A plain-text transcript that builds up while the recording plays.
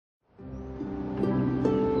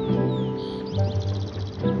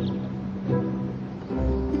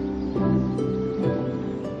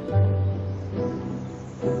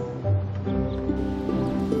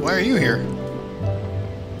are you here?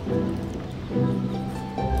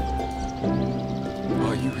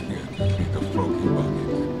 Are you here to see the foggy bucket?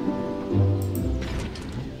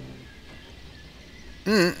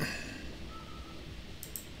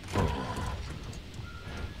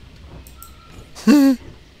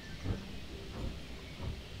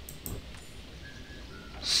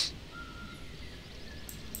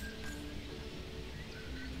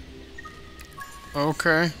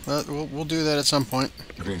 Okay, we'll do that at some point.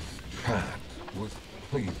 This chat was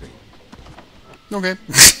pleasing. Okay.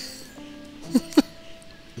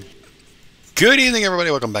 Good evening,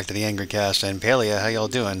 everybody. Welcome back to the Angry Cast and Palia. How y'all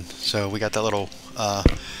doing? So we got that little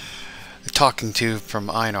talking to from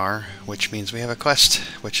Einar, which means we have a quest,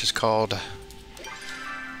 which is called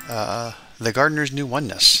the Gardener's New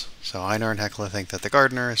Oneness. So Einar and Hekla think that the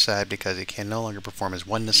gardener is sad because he can no longer perform his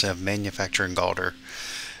oneness of manufacturing Galder.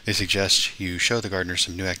 They suggest you show the gardener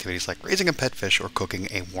some new activities like raising a pet fish or cooking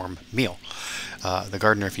a warm meal. The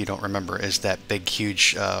gardener, if you don't remember, is that big,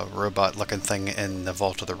 huge robot-looking thing in the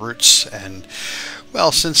Vault of the Roots. And,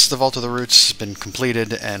 well, since the Vault of the Roots has been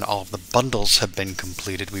completed and all of the bundles have been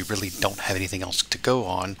completed, we really don't have anything else to go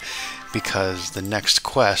on because the next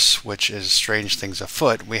quest, which is Strange Things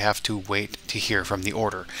Afoot, we have to wait to hear from the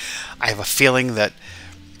Order. I have a feeling that,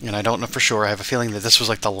 and I don't know for sure, I have a feeling that this was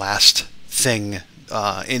like the last thing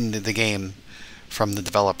in the game from the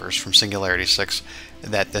developers from Singularity 6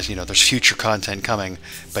 that there's, there's future content coming,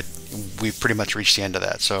 but we've pretty much reached the end of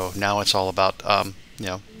that. So now it's all about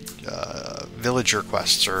villager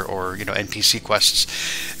quests or NPC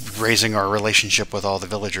quests, raising our relationship with all the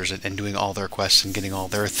villagers and doing all their quests and getting all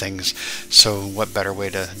their things. So what better way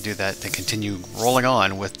to do that than continue rolling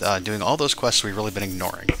on with doing all those quests we've really been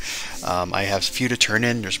ignoring. I have a few to turn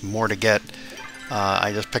in. There's more to get.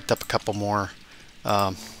 I just picked up a couple more.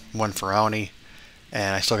 One for Aoni,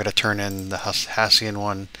 and I still got to turn in the Hassian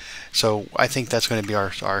one. So I think that's going to be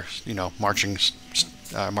our marching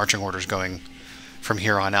orders going from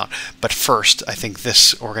here on out. But first, I think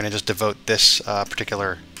we're going to just devote this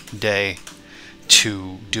particular day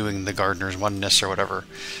to doing the Gardener's Oneness or whatever.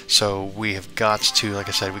 So we have got to, like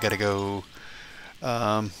I said, we got to go.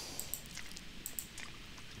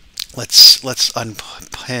 Let's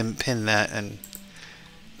pin that and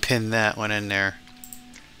pin that one in there.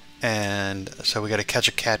 And so we got to catch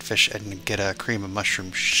a catfish and get a cream of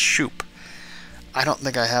mushroom soup. I don't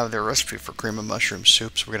think I have the recipe for cream of mushroom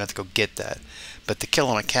soup, so we're gonna have to go get that. But the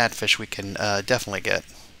killing a catfish we can definitely get.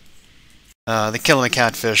 The killing a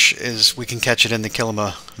catfish is we can catch it in the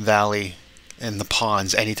Kilima Valley in the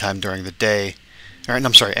ponds anytime during the day. Or,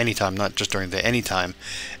 I'm sorry, anytime, not just during the day, anytime.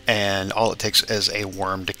 And all it takes is a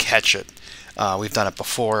worm to catch it. We've done it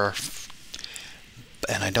before,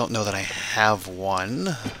 and I don't know that I have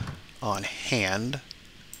one on hand.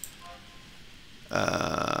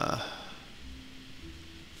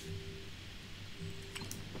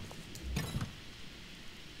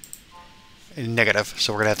 Negative,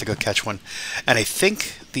 so we're gonna have to go catch one. And I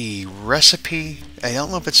think the recipe, I don't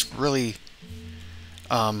know if it's really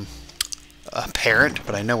apparent,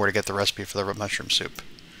 but I know where to get the recipe for the mushroom soup.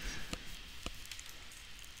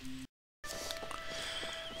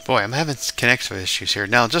 Boy, I'm having connection issues here.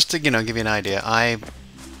 Now, just to give you an idea, I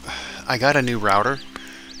got a new router.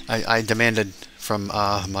 I demanded from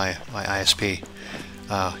my ISP,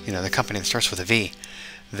 the company that starts with a V,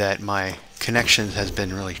 that my connection has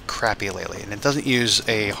been really crappy lately, and it doesn't use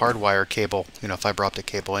a hardwire cable, fiber optic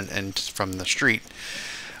cable, and from the street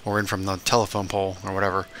or in from the telephone pole or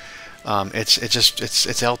whatever. It's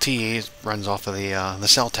LTE. It runs off of the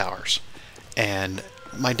cell towers, and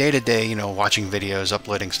my day-to-day, watching videos,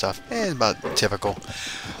 uploading stuff, is about typical.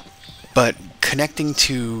 But connecting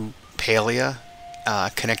to Palia,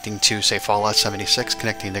 connecting to, say, Fallout 76,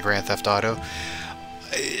 connecting to Grand Theft Auto,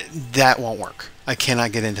 that won't work. I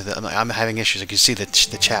cannot get into I'm having issues. Like you see, the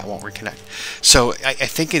chat won't reconnect. So I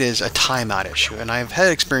think it is a timeout issue, and I've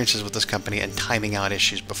had experiences with this company and timing out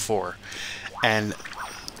issues before. And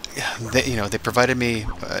they provided me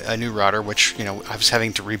a new router, which I was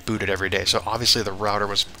having to reboot it every day. So obviously the router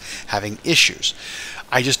was having issues.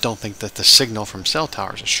 I just don't think that the signal from cell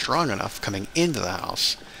towers is strong enough coming into the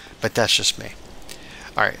house. But that's just me.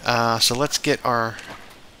 All right, so let's get our.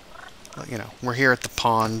 We're here at the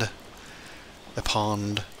pond.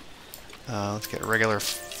 Let's get a regular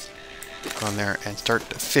on there and start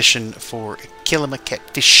fishing for Kilima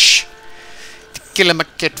catfish. Kilima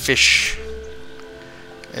catfish.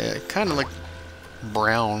 Kind of like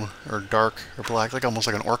brown or dark or black, like almost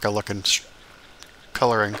like an orca looking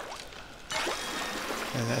coloring.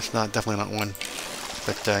 And that's definitely not one.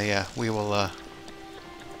 But yeah, we'll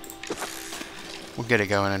get it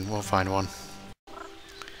going and we'll find one.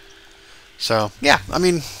 So yeah, I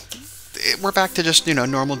mean, we're back to just, you know,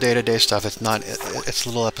 normal day-to-day stuff. It's not, it's a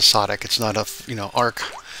little episodic. It's not a, you know, arc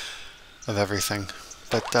of everything.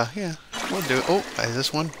 But yeah, we'll do it. Oh, is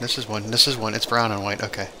this one? This is one. This is one. It's brown and white.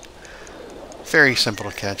 Okay. Very simple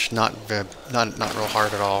to catch. Not real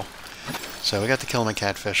hard at all. So we got to kill my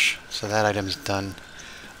catfish. So that item's done.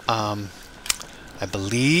 I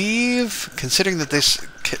believe, considering that this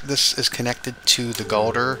is connected to the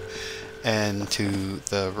Galder and to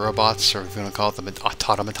the robots, or if you want to call it the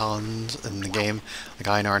automatons in the game, like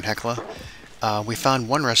Einar and Hekla, we found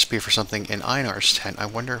one recipe for something in Einar's tent. I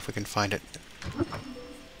wonder if we can find it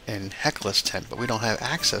in Hekla's tent, but we don't have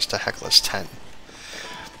access to Hekla's tent.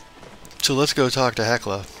 So let's go talk to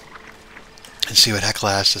Hekla and see what Hekla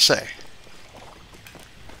has to say.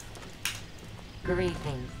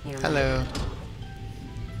 Greetings, human. Hello.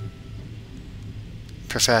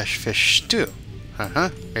 Fresh fish stew.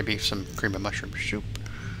 Maybe some cream of mushroom soup.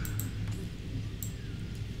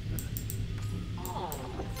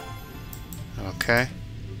 Okay.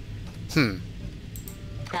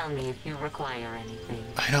 Tell me if you require anything.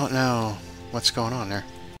 I don't know what's going on there.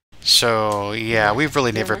 So, yeah, we've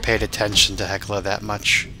really never paid attention to Hekla that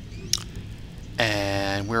much.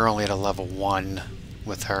 And we're only at a level 1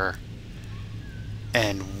 with her.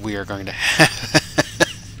 And we are going to have...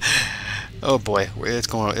 Oh boy, it's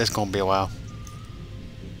going to be a while.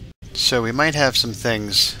 So we might have some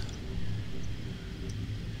things,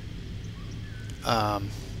 some,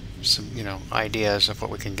 you know, ideas of what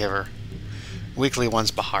we can give her. Weekly ones: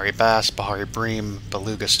 Bahari Bass, Bahari Bream,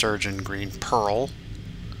 Beluga Sturgeon, Green Pearl.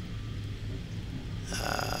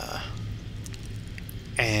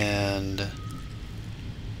 And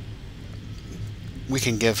we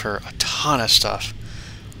can give her a ton of stuff.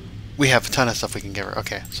 We have a ton of stuff we can give her.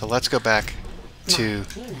 Okay, so let's go back to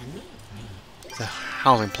the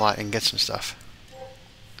housing plot and get some stuff.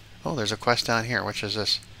 Oh, there's a quest down here. Which is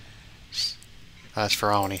this? That's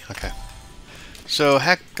for Oni. Okay. So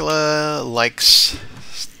Hekla likes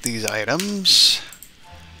these items.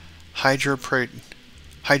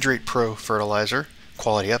 Hydrate Pro fertilizer,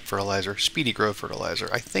 Quality Up fertilizer, Speedy Grow fertilizer.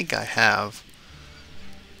 I think I have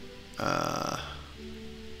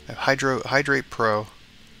Hydrate Pro,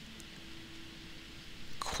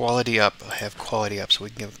 Quality Up. I have Quality Up, so we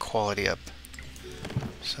can give Quality Up.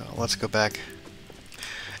 So let's go back.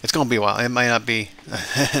 It's going to be a while. It might not be.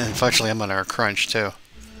 Unfortunately, I'm on our crunch too.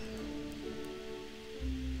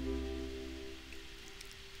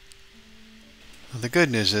 The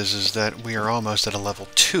good news is that we are almost at a level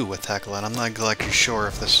 2 with Hekla, and I'm not exactly sure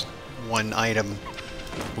if this one item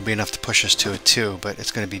will be enough to push us to a 2, but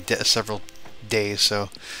it's going to be several days, so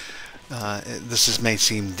may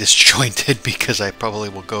seem disjointed because I probably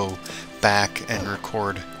will go back and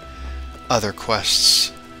record other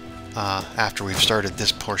quests after we've started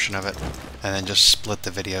this portion of it, and then just split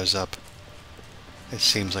the videos up. It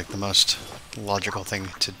seems like the most logical thing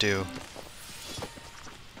to do.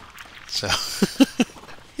 So,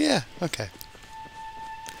 yeah, okay.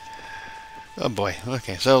 Oh boy,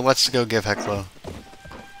 okay, so let's go give Hekla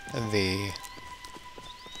the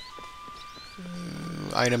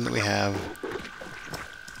item that we have.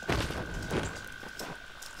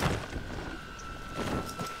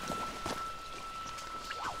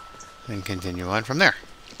 And continue on from there.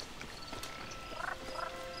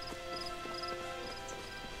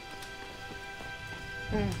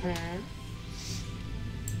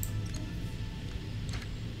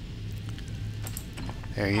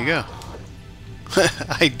 There you go.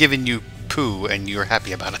 I'd given you poo and you're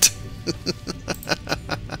happy about it.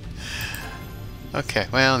 Okay,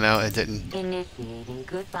 well, no, it didn't. Initiating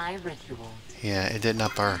goodbye rituals. Yeah, it didn't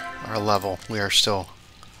up our level. We are still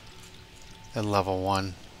at level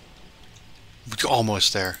 1.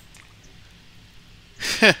 Almost there.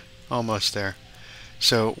 Almost there.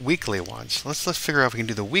 So, weekly ones. Let's figure out if we can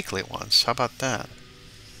do the weekly ones. How about that?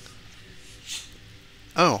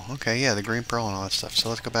 Oh, okay, yeah, the green pearl and all that stuff. So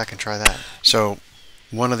let's go back and try that. So,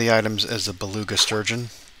 one of the items is the beluga sturgeon.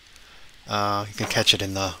 You can catch it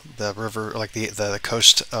in the river, like the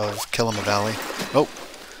coast of Kilima Valley. Oh,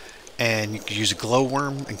 and you can use a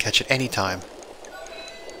glowworm and catch it anytime.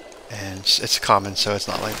 And it's common, so it's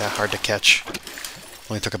not like that hard to catch.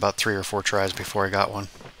 Only took about 3 or 4 tries before I got one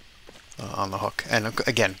on the hook. And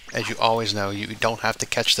again, as you always know, you don't have to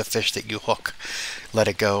catch the fish that you hook. Let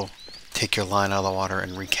it go. Take your line out of the water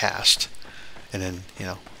and recast, and then, you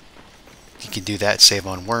know, you can do that, save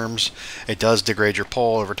on worms. It does degrade your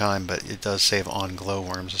pole over time, but it does save on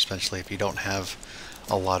glowworms, especially if you don't have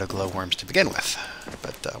a lot of glowworms to begin with.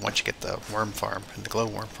 But once you get the worm farm and the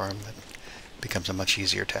glowworm farm, it becomes a much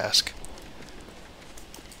easier task.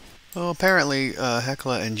 Well, apparently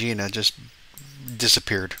Hekla and Gina just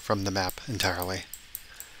disappeared from the map entirely.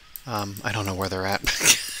 I don't know where they're at.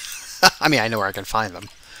 I mean, I know where I can find them.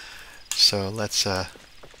 So let's go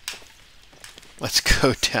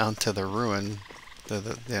down to the ruin,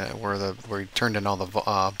 where we turned in all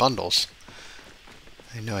the bundles.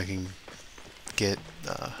 I know I can give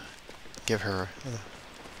her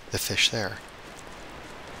the fish there.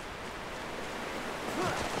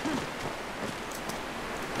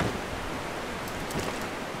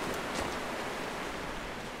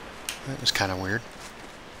 That was kind of weird.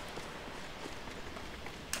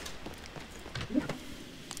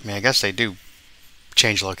 I mean, I guess they do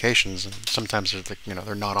change locations, and sometimes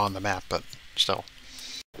they're not on the map, but still.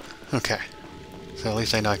 Okay, so at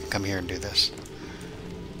least I know I can come here and do this.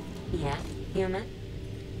 Yes, human?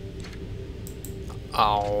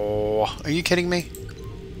 Oh, are you kidding me?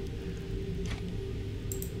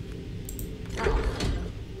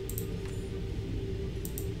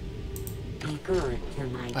 Be good to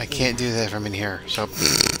my I can't do that from in here, so...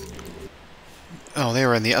 Oh, they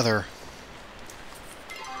were in the other...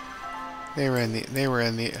 They were in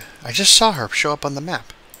the... I just saw her show up on the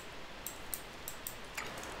map.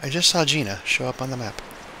 I just saw Gina show up on the map.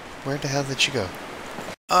 Where the hell did she go?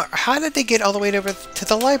 How did they get all the way over to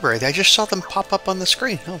the library? I just saw them pop up on the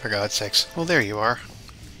screen. Oh, for God's sakes. Well, there you are.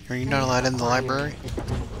 Are you not allowed in the library?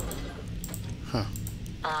 Huh.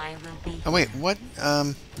 I will be Oh, wait, what?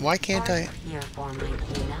 Why can't I... here for my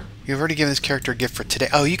Tina. You've already given this character a gift for today.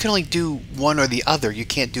 Oh, you can only do one or the other. You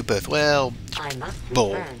can't do both. Well, I must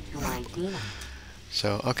bull. return to my Tina.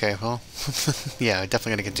 So, okay, well, yeah,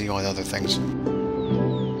 definitely gonna continue on with other things.